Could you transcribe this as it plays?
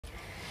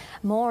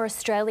More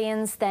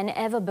Australians than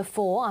ever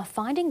before are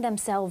finding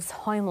themselves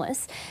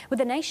homeless, with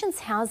the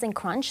nation's housing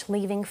crunch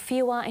leaving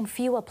fewer and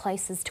fewer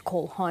places to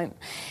call home.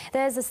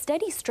 There's a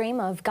steady stream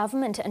of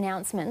government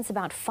announcements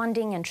about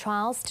funding and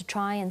trials to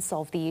try and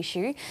solve the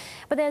issue,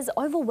 but there's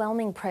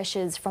overwhelming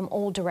pressures from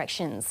all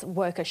directions: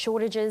 worker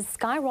shortages,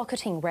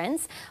 skyrocketing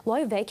rents,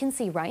 low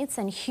vacancy rates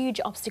and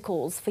huge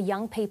obstacles for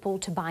young people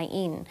to buy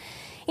in.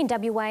 In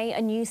WA,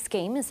 a new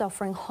scheme is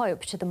offering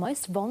hope to the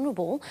most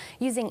vulnerable,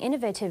 using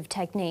innovative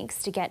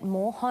techniques to get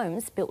more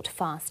homes built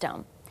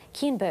faster.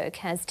 Kian Burke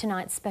has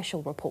tonight's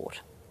special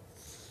report.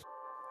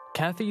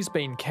 Kathy's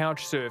been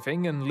couch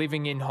surfing and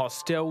living in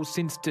hostels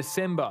since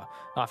December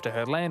after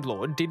her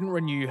landlord didn't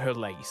renew her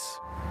lease.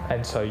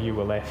 And so you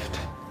were left?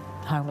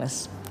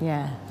 Homeless,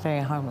 yeah,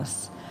 very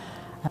homeless,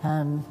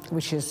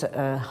 which is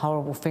a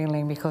horrible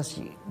feeling because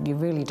you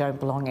really don't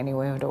belong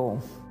anywhere at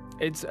all.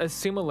 It's a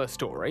similar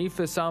story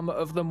for some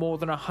of the more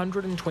than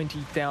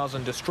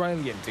 120,000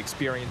 Australians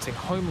experiencing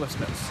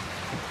homelessness,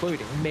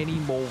 including many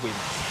more women.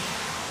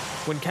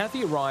 When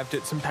Kathy arrived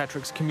at St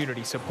Patrick's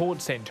Community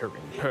Support Centre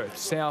in Perth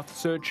South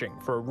searching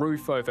for a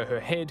roof over her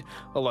head,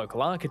 a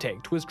local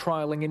architect was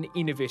trialling an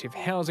innovative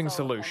housing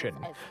solution,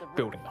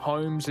 building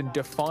homes and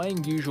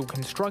defying usual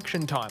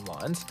construction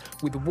timelines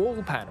with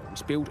wall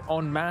panels built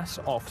en masse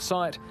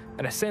off-site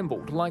and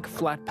assembled like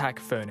flat-pack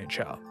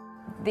furniture.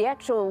 The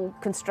actual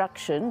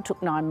construction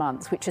took 9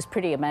 months, which is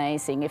pretty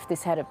amazing. If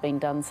this had been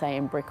done, say,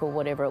 in brick or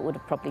whatever, it would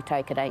have probably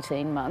taken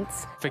 18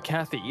 months. For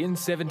Kathy and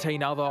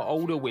 17 other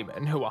older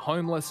women who are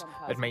homeless,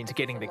 it means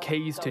getting the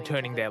keys to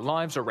turning their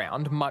lives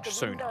around much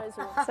sooner.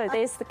 So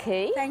there's the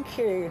key. Thank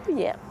you.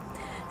 Yeah.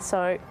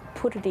 So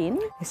put it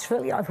in. It's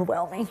really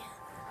overwhelming.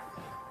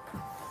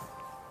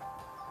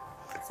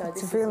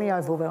 It's really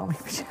overwhelming,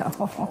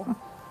 Michelle.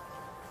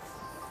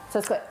 So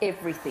it's got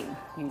everything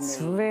you need.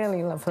 It's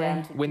really lovely.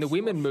 When the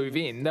women move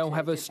in, they'll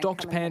have a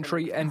stocked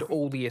pantry and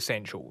all the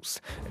essentials.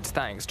 It's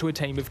thanks to a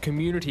team of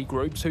community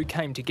groups who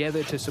came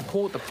together to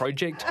support the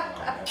project,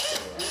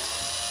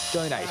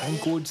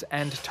 donating goods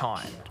and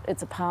time.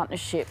 It's a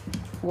partnership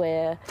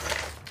where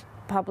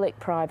public,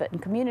 private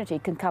and community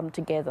can come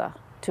together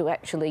to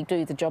actually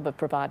do the job of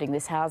providing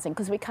this housing,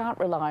 because we can't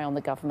rely on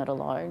the government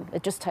alone.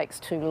 It just takes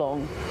too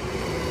long.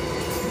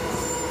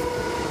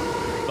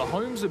 The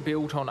homes are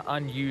built on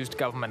unused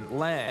government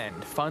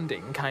land.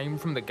 Funding came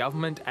from the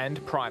government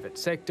and private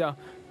sector,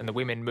 and the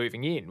women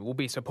moving in will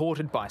be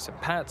supported by St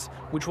Pat's,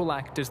 which will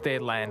act as their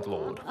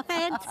landlord.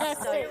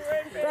 Fantastic.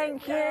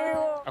 Thank you.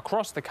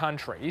 Across the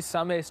country,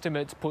 some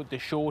estimates put the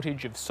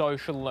shortage of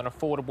social and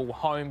affordable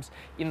homes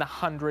in the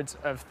hundreds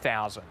of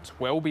thousands,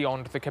 well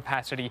beyond the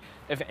capacity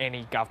of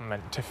any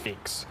government to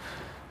fix.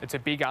 It's a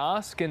big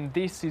ask, and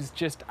this is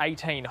just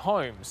 18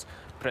 homes.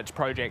 But it's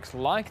projects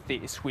like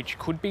this which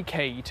could be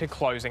key to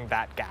closing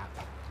that gap.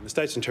 The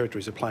states and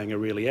territories are playing a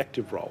really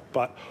active role,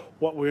 but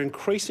what we're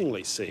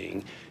increasingly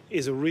seeing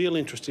is a real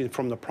interest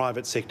from the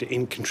private sector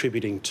in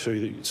contributing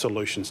to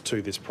solutions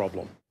to this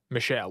problem.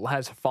 Michelle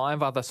has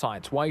 5 other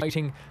sites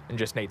waiting and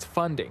just needs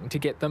funding to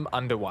get them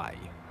underway.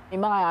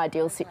 My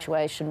ideal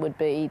situation would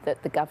be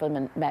that the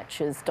government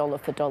matches dollar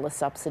for dollar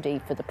subsidy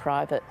for the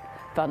private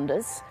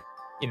funders.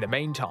 In the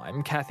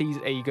meantime, Kathy's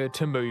eager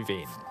to move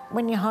in.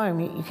 When you're home,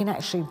 you can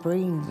actually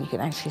breathe. You can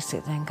actually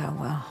sit there and go,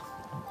 well,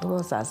 the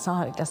world's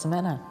outside, it doesn't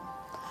matter.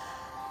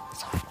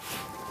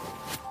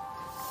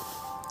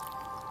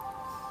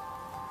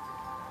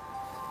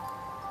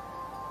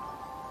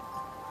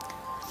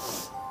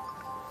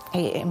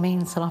 It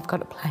means that I've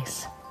got a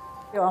place.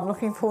 I'm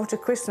looking forward to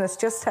Christmas,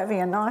 just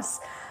having a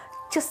nice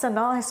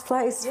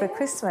place for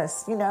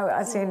Christmas, you know,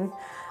 as in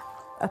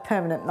a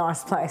permanent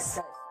nice place.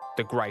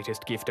 The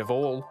greatest gift of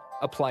all,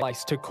 a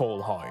place to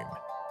call home.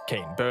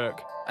 Kian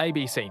Burke,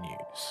 ABC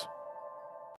News.